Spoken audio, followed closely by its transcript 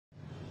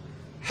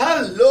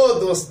Hello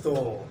दोस्तों,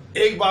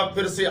 एक बार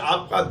फिर से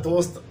आपका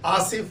दोस्त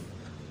आसिफ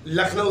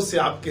लखनऊ से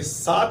आपके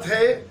साथ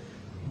है।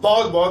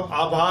 बहुत बहुत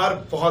आभार,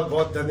 बहुत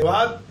बहुत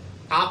धन्यवाद।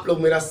 आप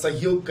लोग मेरा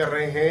सहयोग कर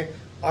रहे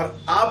हैं और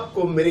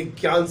आपको मेरे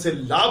ज्ञान से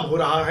लाभ हो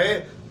रहा है।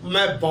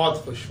 मैं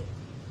बहुत खुश हूं,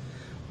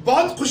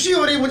 बहुत खुशी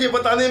हो रही मुझे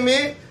बताने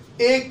में।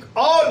 एक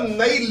और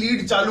नई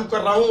लीड चालू कर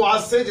रहा हूं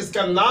आज से,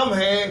 जिसका नाम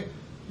है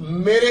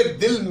मेरे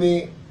दिल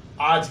में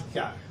आज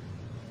क्या है।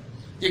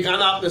 ये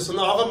गाना आपने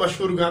सुना होगा,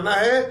 मशहूर गाना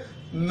है,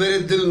 मेरे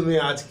दिल में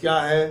आज क्या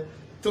है,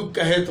 तू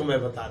कहे तो मैं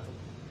बता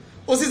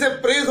दूं। उसी से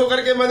प्रेरित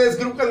होकर के मैंने इस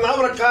ग्रुप का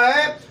नाम रखा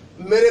है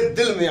मेरे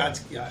दिल में आज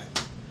क्या है।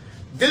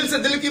 दिल से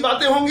दिल की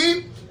बातें होंगी।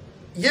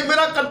 ये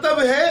मेरा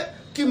कर्तव्य है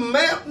कि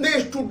मैं अपने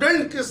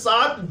स्टूडेंट के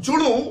साथ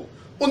जुड़ूं,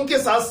 उनके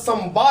साथ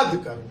संवाद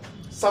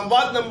करूं।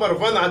 संवाद नंबर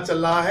 1 आज चल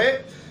रहा है।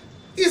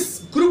 इस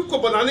ग्रुप को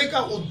बनाने का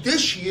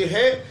उद्देश्य ये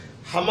है,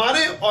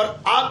 हमारे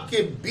और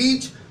आपके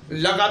बीच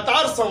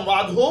लगातार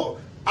संवाद हो।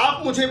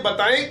 आप मुझे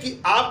बताएं कि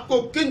आपको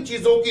किन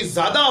चीजों की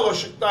ज्यादा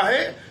आवश्यकता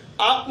है।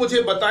 आप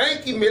मुझे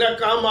बताएं कि मेरा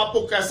काम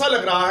आपको कैसा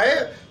लग रहा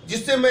है,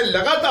 जिससे मैं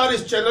लगातार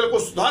इस चैनल को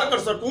सुधार कर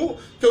सकूं।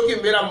 क्योंकि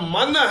मेरा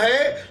मानना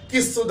है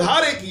कि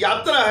सुधार एक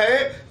यात्रा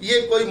है,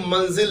 ये कोई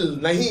मंजिल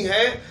नहीं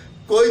है।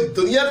 कोई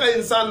दुनिया का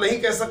इंसान नहीं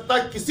कह सकता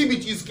किसी भी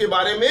चीज के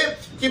बारे में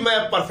कि मैं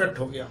परफेक्ट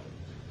हो गया।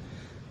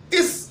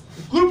 इस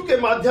ग्रुप के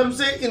माध्यम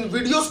से, इन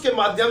वीडियोस के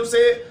माध्यम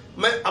से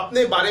मैं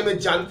अपने बारे में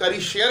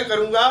जानकारी शेयर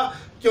करूंगा,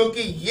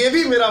 क्योंकि ये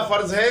भी मेरा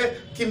फर्ज है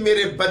कि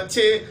मेरे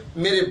बच्चे,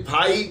 मेरे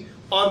भाई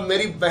और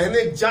मेरी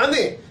बहनें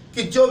जाने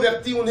कि जो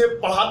व्यक्ति उन्हें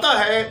पढ़ाता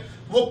है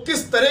वो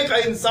किस तरह का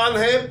इंसान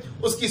है,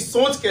 उसकी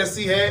सोच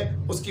कैसी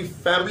है, उसकी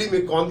फैमिली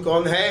में कौन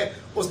कौन है,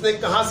 उसने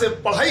कहां से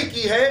पढ़ाई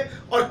की है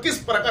और किस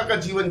प्रकार का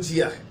जीवन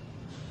जिया है।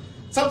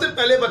 सबसे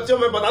पहले बच्चों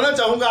मैं बताना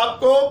चाहूंगा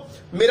आपको,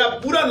 मेरा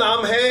पूरा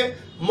नाम है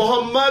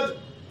मोहम्मद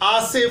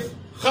आसिफ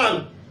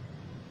खान।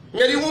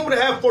 मेरी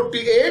उम्र है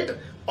 48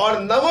 और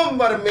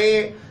नवंबर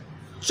में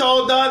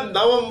 14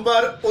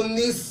 नवंबर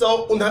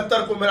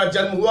 1969 को मेरा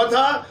जन्म हुआ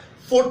था।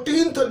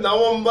 14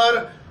 नवंबर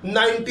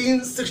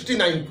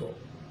 1969 को।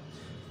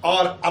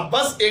 और अब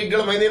बस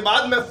 1-1.5 महीने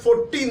बाद मैं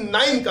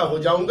 49 का हो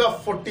जाऊंगा,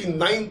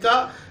 49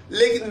 का।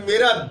 लेकिन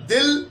मेरा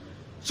दिल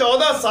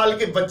 14 साल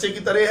के बच्चे की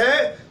तरह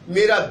है,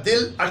 मेरा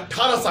दिल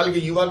 18 साल के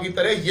युवा की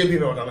तरह। यह भी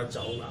मैं बताना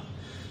चाहूंगा।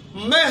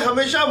 मैं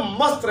हमेशा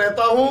मस्त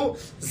रहता हूं,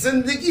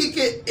 जिंदगी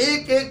के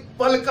एक एक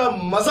पल का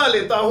मजा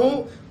लेता हूं।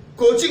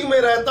 कोचिंग में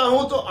रहता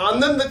हूं तो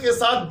आनंद के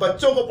साथ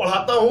बच्चों को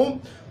पढ़ाता हूं,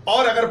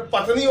 और अगर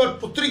पत्नी और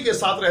पुत्री के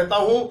साथ रहता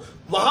हूं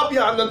वहां भी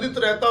आनंदित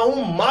रहता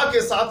हूं। मां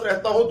के साथ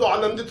रहता हूं तो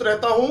आनंदित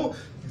रहता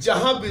हूं।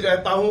 जहां भी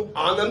रहता हूं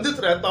आनंदित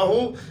रहता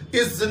हूं।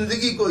 इस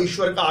जिंदगी को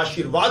ईश्वर का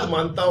आशीर्वाद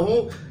मानता हूं।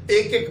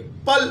 एक एक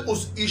पल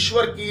उस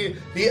ईश्वर के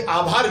लिए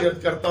आभार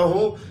व्यक्त करता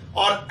हूं,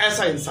 और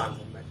ऐसा इंसान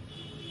हूं मैं।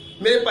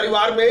 मेरे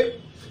परिवार में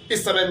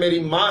इस समय मेरी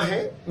मां है,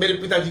 मेरे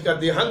पिताजी का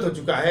देहांत हो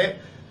चुका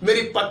है,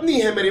 मेरी पत्नी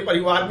है मेरे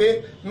परिवार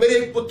में, मेरी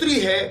एक पुत्री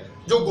है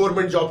जो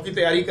गवर्नमेंट जॉब की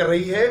तैयारी कर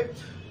रही है,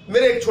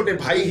 मेरे एक छोटे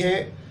भाई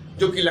हैं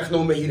जो कि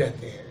लखनऊ में ही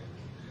रहते हैं।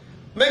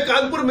 मैं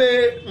कानपुर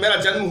में मेरा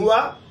जन्म हुआ,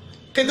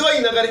 किदवई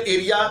नगर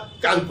एरिया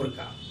कानपुर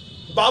का,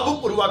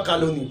 बाबूपुरवा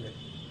कॉलोनी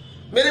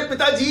में। मेरे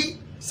पिताजी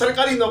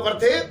सरकारी नौकर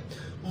थे,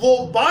 वो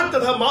बाढ़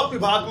तथा माप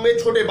विभाग में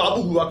छोटे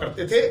बाबू हुआ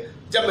करते थे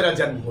जब मेरा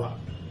जन्म हुआ।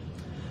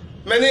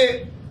 मैंने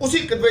उसी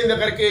किदवई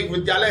नगर के एक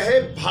विद्यालय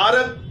है,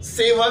 भारत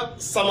सेवक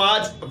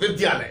समाज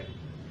विद्यालय,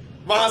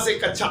 वहां से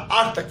कक्षा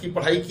 8 तक की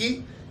पढ़ाई की।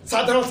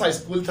 साधारण सा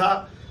स्कूल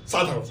था,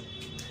 साधारण सा।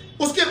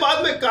 उसके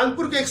बाद मैं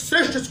कानपुर के एक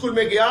श्रेष्ठ स्कूल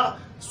में गया,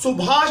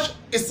 सुभाष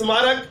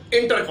स्मारक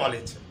इंटर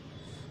कॉलेज।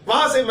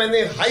 वहां से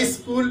मैंने हाई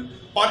स्कूल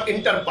और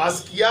इंटर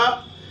पास किया,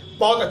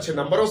 बहुत अच्छे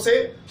नंबरों से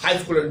हाई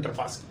स्कूल और इंटर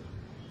पास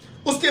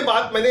किया। उसके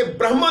बाद मैंने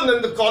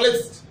ब्रह्मानंद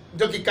कॉलेज,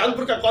 जो कि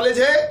कानपुर का कॉलेज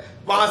है,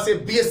 वहां से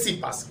बीएससी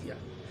पास किया।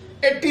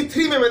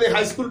 83 में मैंने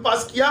हाई स्कूल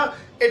पास किया,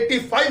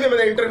 85 में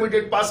मैंने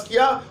इंटरमीडिएट पास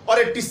किया, और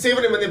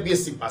 87 में मैंने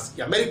बीएससी पास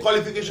किया। मेरी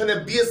क्वालिफिकेशन है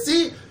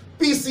BSc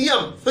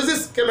PCM,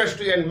 physics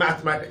chemistry and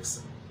mathematics.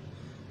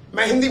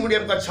 मैं हिंदी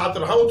मीडियम का छात्र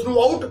रहा हूं थ्रू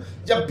आउट।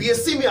 जब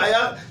बीएससी में आया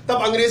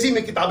तब अंग्रेजी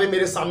में किताबें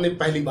मेरे सामने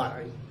पहली बार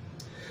आई,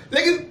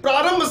 लेकिन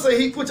प्रारंभ से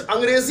ही कुछ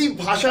अंग्रेजी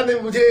भाषा ने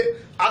मुझे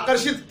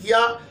आकर्षित किया,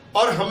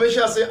 और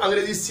हमेशा से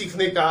अंग्रेजी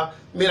सीखने का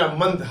मेरा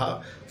मन था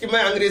कि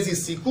मैं अंग्रेजी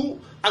सीखूं,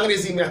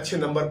 अंग्रेजी में अच्छे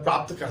नंबर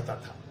प्राप्त करता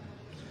था।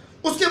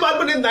 उसके बाद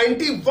मैंने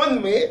 91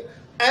 में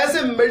एज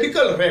ए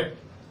मेडिकल रेप,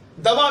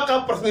 दवा का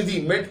प्रतिनिधि,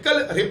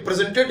 मेडिकल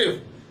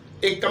रिप्रेजेंटेटिव,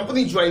 एक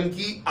कंपनी ज्वाइन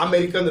की,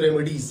 अमेरिकन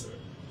रेमेडीज।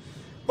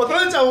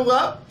 बताना चाहूंगा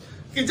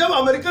कि जब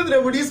अमेरिकन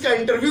रेमेडीज का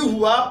इंटरव्यू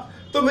हुआ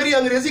तो मेरी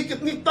अंग्रेजी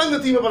कितनी तंग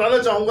थी। मैं बताना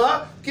चाहूंगा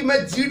कि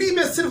मैं जीडी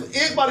में सिर्फ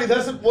एक बार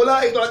इधर से बोला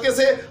एक लड़के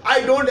से,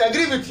 I don't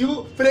agree with you,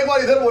 फिर एक बार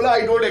इधर बोला,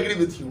 I don't agree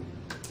with you.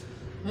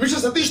 Mister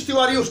Satish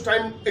Tiwari उस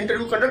टाइम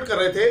इंटरव्यू कंडक्ट कर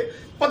रहे थे,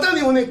 पता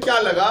नहीं उन्हें क्या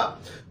लगा।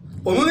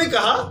 उन्होंने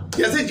कहा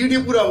जैसे जीडी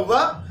पूरा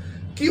हुआ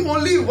कि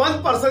only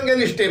 1 person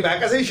can stay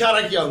back, ऐसे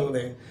इशारा किया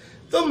उन्होंने।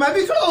 तो मैं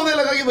भी खड़ा होने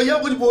लगा कि भैया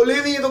कुछ बोले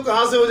ही नहीं है तो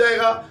कहां से हो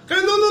जाएगा।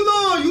 कहे no no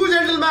no, you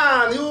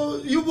gentleman,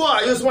 you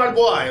boy, you smart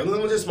boy.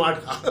 उन्होंने मुझे स्मार्ट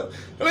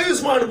कहा, you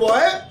smart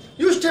boy,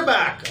 you stay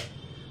back.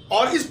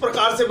 और इस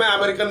प्रकार से मैं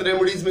अमेरिकन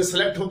रेमेडीज में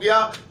सिलेक्ट हो गया।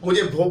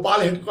 मुझे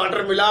भोपाल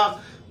हेडक्वार्टर मिला।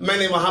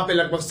 मैंने वहां पे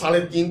लगभग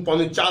 3.5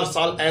 पौने 4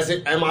 साल एज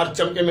ए MR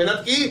जम के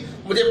मेहनत की।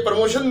 मुझे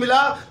प्रमोशन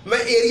मिला, मैं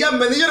एरिया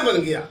मैनेजर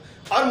बन गया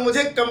और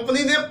मुझे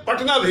कंपनी ने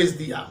पटना भेज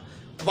दिया।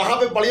 वहां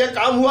पे बढ़िया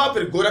काम हुआ,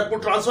 फिर गोरखपुर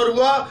ट्रांसफर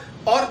हुआ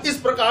और इस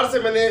प्रकार से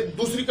मैंने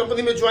दूसरी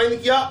कंपनी में ज्वाइन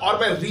किया और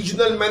मैं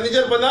रीजनल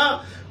मैनेजर बना।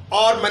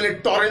 और मैंने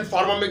टोरेंट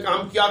फार्मा में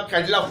काम किया,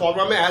 कैडिला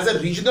फार्मा में एज ए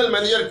रीजनल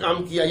मैनेजर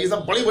काम किया। ये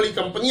सब बड़ी बड़ी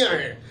कंपनियां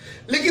हैं।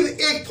 लेकिन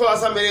एक थोड़ा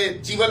सा मेरे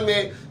जीवन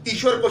में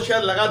ईश्वर को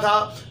शायद लगा था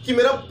कि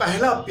मेरा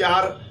पहला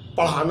प्यार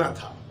पढ़ाना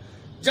था।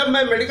 जब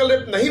मैं मेडिकल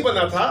रेप नहीं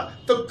बना था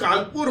तो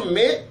कानपुर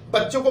में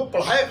बच्चों को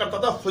पढ़ाया करता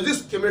था,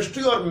 फिजिक्स,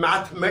 केमिस्ट्री और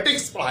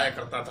मैथमेटिक्स पढ़ाया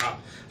करता था,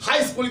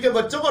 हाई स्कूल के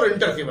बच्चों को और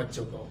इंटर के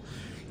बच्चों को।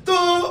 तो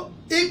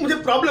एक मुझे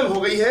प्रॉब्लम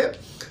हो गई है,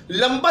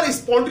 लंबर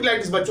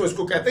स्पॉन्डिलाइटिस बच्चों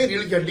इसको कहते हैं,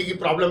 रीढ़ की हड्डी की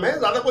प्रॉब्लम है।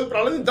 ज्यादा कोई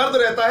प्रॉब्लम नहीं, दर्द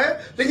रहता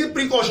है लेकिन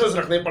प्रिकॉशंस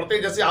रखने पड़ते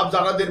हैं। जैसे आप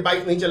ज्यादा देर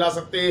बाइक नहीं चला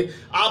सकते,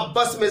 आप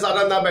बस में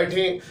ज्यादा ना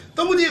बैठें।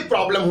 तो मुझे एक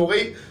प्रॉब्लम हो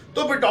गई,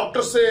 तो फिर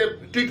डॉक्टर से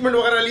ट्रीटमेंट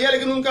वगैरह लिया।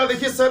 लेकिन उनका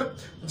देखिए सर,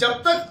 जब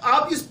तक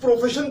आप इस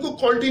प्रोफेशन को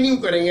कंटिन्यू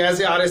करेंगे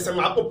एज ए RSM,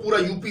 आपको पूरा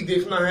यूपी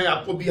देखना है,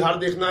 आपको बिहार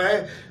देखना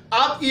है,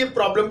 आपकी ये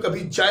प्रॉब्लम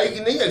कभी जाएगी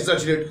नहीं,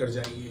 एग्जैजरेट कर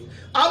जाएगी,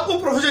 आपको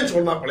प्रोफेशन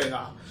छोड़ना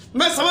पड़ेगा।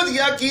 मैं समझ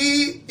गया कि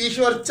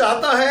ईश्वर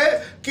चाहता है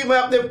कि मैं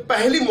अपने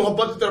पहली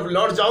मोहब्बत की तरफ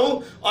लौट जाऊं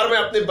और मैं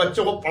अपने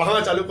बच्चों को पढ़ाना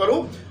चालू करूं।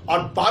 और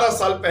 12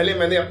 साल पहले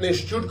मैंने अपने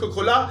इंस्टीट्यूट को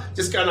खोला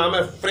जिसका नाम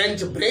है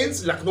फ्रेंच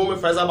ब्रेन्स, लखनऊ में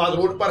फैजाबाद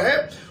रोड पर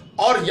है,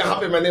 और यहां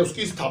पे मैंने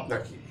उसकी स्थापना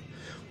की।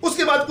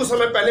 उसके बाद कुछ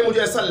समय पहले मुझे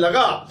ऐसा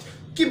लगा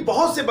कि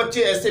बहुत से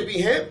बच्चे ऐसे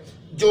भी हैं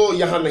जो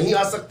यहां नहीं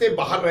आ सकते,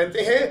 बाहर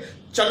रहते हैं,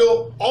 चलो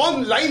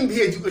ऑनलाइन भी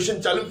एजुकेशन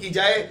चालू की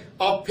जाए।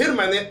 और फिर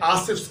मैंने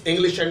Asif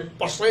English and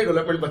personal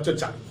development बच्चों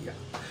चालू किया।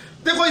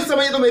 देखो इस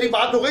समय तो मेरी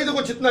बात हो गई।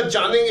 देखो जितना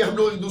जानेंगे हम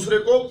लोग एक दूसरे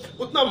को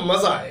उतना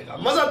मजा आएगा।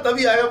 मजा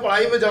तभी आएगा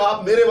पढ़ाई में जब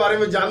आप मेरे बारे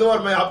में जानो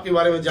और मैं आपके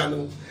बारे में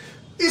जानूं।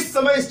 इस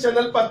समय इस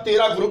चैनल पर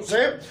 13 ग्रुप्स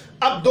हैं,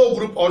 अब 2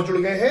 ग्रुप और जुड़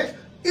गए हैं।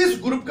 इस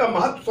ग्रुप का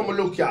महत्व समझ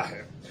लो क्या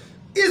है।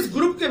 इस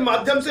ग्रुप के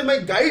माध्यम से मैं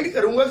गाइड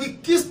करूंगा कि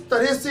किस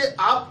तरह से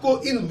आपको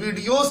इन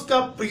वीडियोस का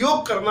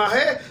प्रयोग करना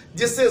है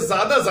जिससे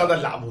ज्यादा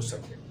लाभ हो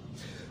सके।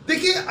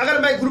 देखिए अगर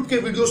मैं ग्रुप के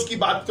वीडियोस की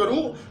बात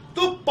करूं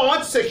तो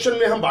 5 सेक्शन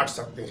में हम बांट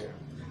सकते हैं।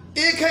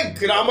 एक है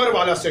ग्रामर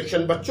वाला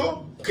सेक्शन बच्चों,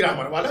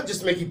 ग्रामर वाला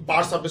जिसमें कि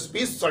parts of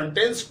speech,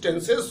 sentence,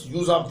 tenses,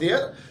 use of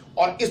their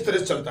और इस तरह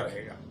चलता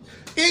रहेगा।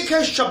 एक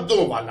है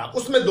शब्दों वाला,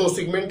 उसमें 2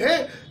 सेगमेंट है।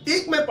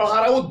 एक मैं पढ़ा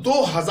रहा हूं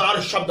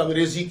 2000 शब्द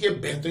अंग्रेजी के,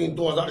 बेहतरीन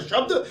 2000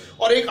 शब्द,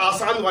 और एक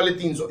आसान वाले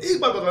 300। एक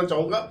बार बताना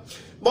चाहूंगा,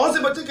 बहुत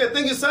से बच्चे कहते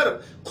हैं कि सर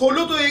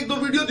खोलो तो 1-2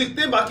 वीडियो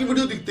दिखते हैं, बाकी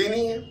वीडियो दिखते ही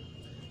नहीं है।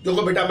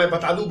 देखो बेटा मैं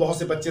बता दूं, बहुत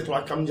से बच्चे थोड़ा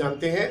कम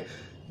जानते हैं।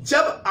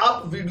 जब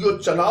आप वीडियो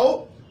चलाओ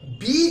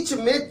बीच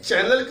में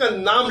चैनल का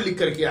नाम लिख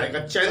करके आएगा,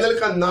 चैनल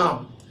का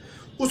नाम,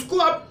 उसको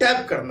आप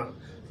टैप करना,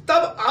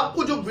 तब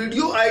आपको जो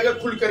वीडियो आएगा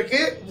खुल करके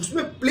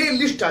उसमें प्ले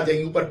लिस्ट आ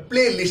जाएगी, ऊपर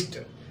प्ले लिस्ट।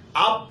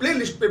 आप प्ले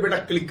लिस्ट पे बेटा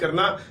क्लिक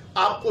करना,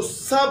 आपको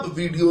सब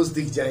वीडियोस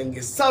दिख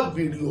जाएंगे, सब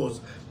वीडियोस।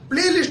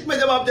 प्ले लिस्ट में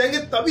जब आप जाएंगे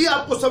तभी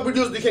आपको सब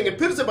वीडियोस दिखेंगे।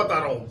 फिर से बता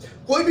रहा हूं,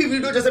 कोई भी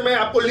वीडियो, जैसे मैं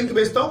आपको लिंक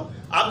भेजता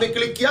हूं, आपने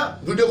क्लिक किया,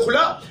 वीडियो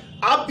खुला,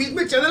 आप बीच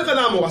में चैनल का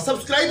नाम होगा,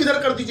 सब्सक्राइब इधर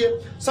कर दीजिए,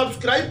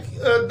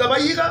 सब्सक्राइब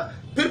दबाइएगा,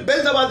 फिर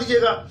बेल दबा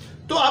दीजिएगा,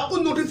 तो आपको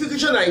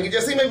नोटिफिकेशन आएंगे।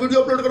 जैसे ही मैं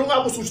वीडियो अपलोड करूंगा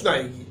आपको सूचना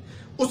आएगी।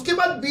 उसके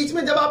बाद बीच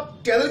में जब आप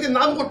चैनल के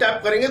नाम को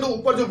टैप करेंगे तो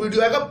ऊपर जो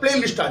वीडियो आएगा प्ले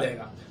लिस्ट आ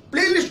जाएगा।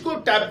 प्ले लिस्ट को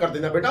टैप कर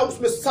देना बेटा,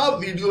 उसमें सब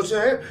वीडियो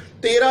हैं।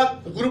 13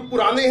 ग्रुप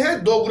पुराने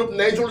हैं, 2 ग्रुप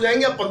नए जुड़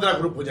जाएंगे, 15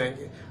 ग्रुप हो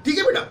जाएंगे। ठीक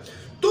है बेटा,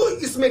 तो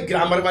इसमें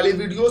ग्रामर वाले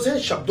वीडियोस हैं,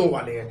 शब्दों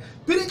वाले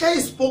हैं। फिर एक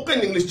है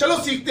स्पोकन इंग्लिश, चलो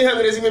सीखते हैं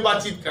अंग्रेजी में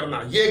बातचीत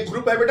करना, ये एक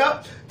ग्रुप है बेटा।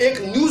 एक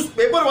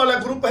न्यूज़पेपर वाला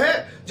ग्रुप है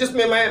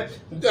जिसमें मैं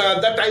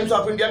द टाइम्स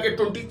ऑफ इंडिया के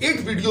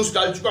 28 वीडियोस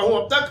डाल चुका हूं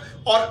अब तक,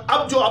 और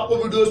अब जो आपको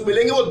वीडियोस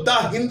मिलेंगे वो द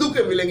हिंदू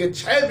के मिलेंगे,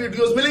 6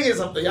 वीडियोस मिलेंगे,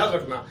 सब तो याद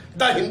रखना,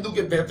 द हिंदू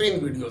के बेहतरीन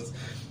वीडियोस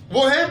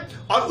वो है।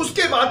 और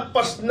उसके बाद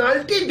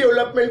पर्सनालिटी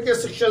डेवलपमेंट के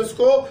सेक्शंस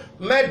को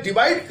मैं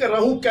डिवाइड कर रहा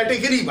हूं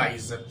कैटेगरी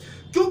वाइज,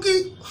 क्योंकि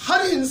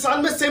हर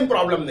इंसान में सेम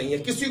प्रॉब्लम नहीं है।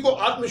 किसी को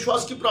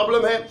आत्मविश्वास की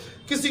प्रॉब्लम है,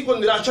 किसी को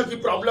निराशा की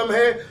प्रॉब्लम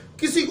है,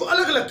 किसी को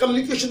अलग अलग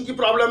कम्युनिकेशन की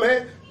प्रॉब्लम है।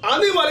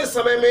 आने वाले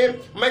समय में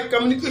मैं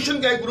कम्युनिकेशन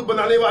का एक ग्रुप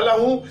बनाने वाला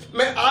हूं,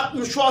 मैं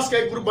आत्मविश्वास का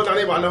एक ग्रुप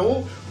बनाने वाला हूं,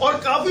 और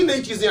काफी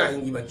नई चीजें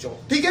आएंगी बच्चों।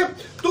 ठीक है,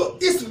 तो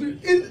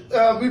इन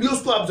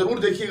वीडियोस को आप जरूर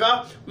देखिएगा।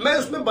 मैं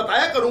उसमें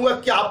बताया करूंगा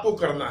क्या आपको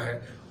करना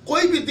है।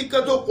 कोई भी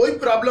दिक्कत हो, कोई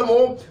प्रॉब्लम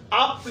हो,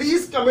 आप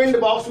प्लीज कमेंट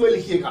बॉक्स में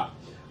लिखिएगा।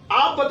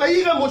 आप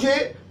बताइएगा मुझे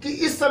कि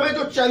इस समय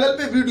जो चैनल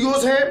पे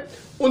वीडियोस हैं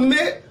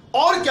उनमें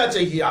और क्या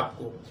चाहिए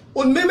आपको,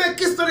 उनमें मैं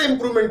किस तरह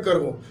इंप्रूवमेंट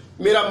करूं।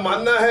 मेरा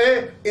मानना है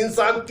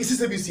इंसान किसी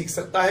से भी सीख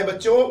सकता है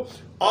बच्चों,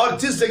 और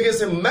जिस जगह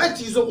से मैं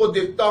चीजों को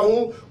देखता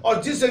हूं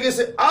और जिस जगह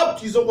से आप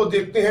चीजों को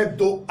देखते हैं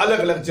 2 अलग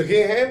अलग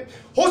जगह हैं।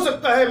 हो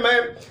सकता है मैं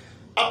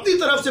अपनी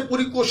तरफ से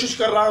पूरी कोशिश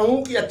कर रहा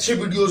हूं कि अच्छे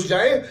वीडियोस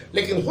जाएं,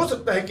 लेकिन हो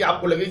सकता है कि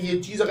आपको लगे कि ये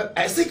चीज अगर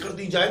ऐसे कर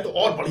दी जाए तो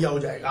और बढ़िया हो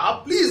जाएगा।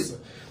 आप प्लीज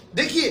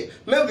देखिए,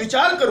 मैं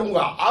विचार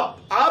करूंगा,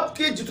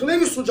 आपके जितने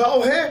भी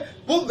सुझाव हैं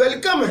वो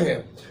वेलकम है।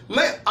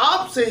 मैं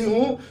आपसे ही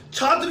हूं,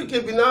 छात्र के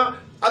बिना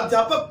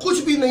अध्यापक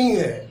कुछ भी नहीं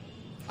है।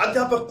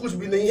 अध्यापक कुछ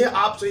भी नहीं है,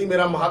 आपसे ही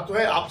मेरा महत्व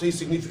है, आपसे ही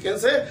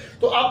सिग्निफिकेंस है।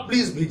 तो आप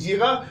प्लीज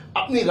भेजिएगा,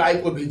 अपनी राय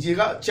को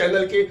भेजिएगा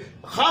चैनल के,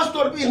 खास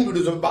तौर पे इन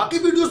वीडियोस में। बाकी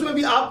वीडियोस में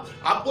भी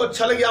आपको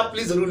अच्छा लगे आप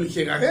प्लीज जरूर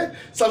लिखिएगा, है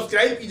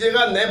सब्सक्राइब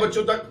कीजिएगा, नए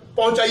बच्चों तक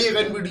पहुंचाइएगा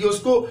इन वीडियोस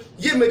को,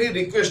 ये मेरी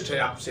रिक्वेस्ट है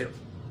आपसे।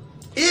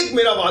 एक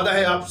मेरा वादा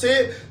है आपसे,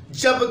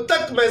 जब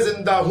तक मैं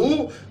जिंदा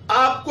हूं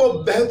आपको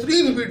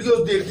बेहतरीन वीडियोस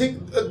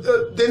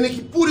देने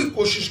की पूरी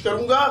कोशिश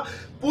करूंगा,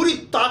 पूरी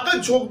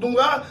ताकत झोंक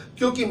दूंगा,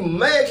 क्योंकि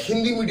मैं एक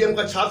हिंदी मीडियम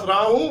का छात्र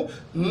रहा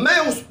हूं। मैं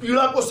उस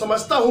पीड़ा को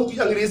समझता हूं कि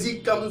अंग्रेजी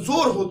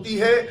कमजोर होती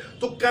है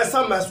तो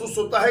कैसा महसूस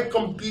होता है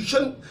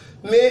कंपटीशन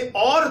में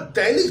और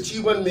दैनिक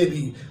जीवन में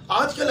भी।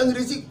 आजकल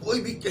अंग्रेजी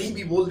कोई भी कहीं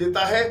भी बोल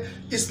देता है,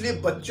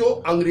 इसलिए बच्चों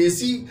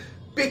अंग्रेजी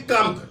पे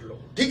काम कर लो,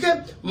 ठीक है।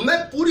 मैं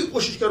पूरी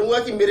कोशिश करूंगा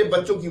कि मेरे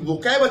बच्चों की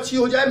वोकैब अच्छी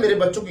हो जाए, मेरे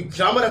बच्चों की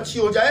ग्रामर अच्छी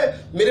हो जाए,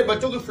 मेरे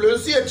बच्चों की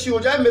फ्लुएंसी अच्छी हो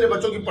जाए, मेरे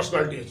बच्चों की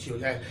पर्सनालिटी अच्छी हो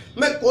जाए।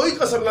 मैं कोई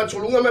कसर ना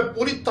छोड़ूंगा, मैं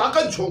पूरी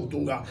ताकत झोंक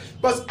दूंगा।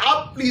 बस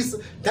आप प्लीज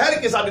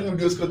धैर्य के साथ इन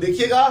वीडियोस को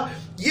देखिएगा।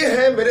 ये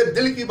है मेरे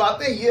दिल की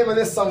बातें, ये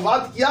मैंने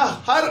संवाद किया।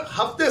 हर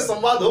हफ्ते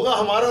संवाद होगा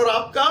हमारा और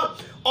आपका,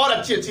 और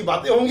अच्छी अच्छी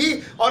बातें होंगी,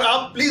 और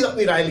आप प्लीज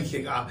अपनी राय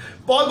लिखिएगा।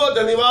 बहुत बहुत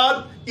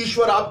धन्यवाद।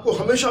 ईश्वर आपको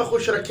हमेशा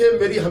खुश रखे,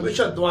 मेरी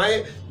हमेशा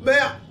दुआएं। मैं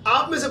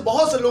आप में से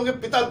बहुत से लोगों के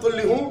पिता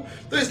तुल्य हूं,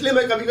 तो इसलिए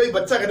मैं कभी कभी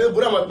बच्चा कहने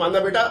बुरा मत मानना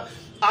बेटा,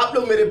 आप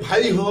लोग मेरे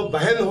भाई हो,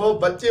 बहन हो,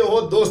 बच्चे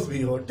हो, दोस्त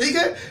भी हो, ठीक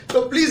है।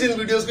 तो प्लीज इन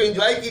वीडियोस को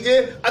एंजॉय कीजिए,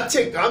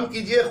 अच्छे काम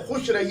कीजिए,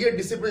 खुश रहिए,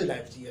 डिसिप्लिन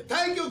लाइफ जिए।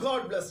 Thank you,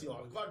 God bless you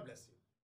all, God bless you.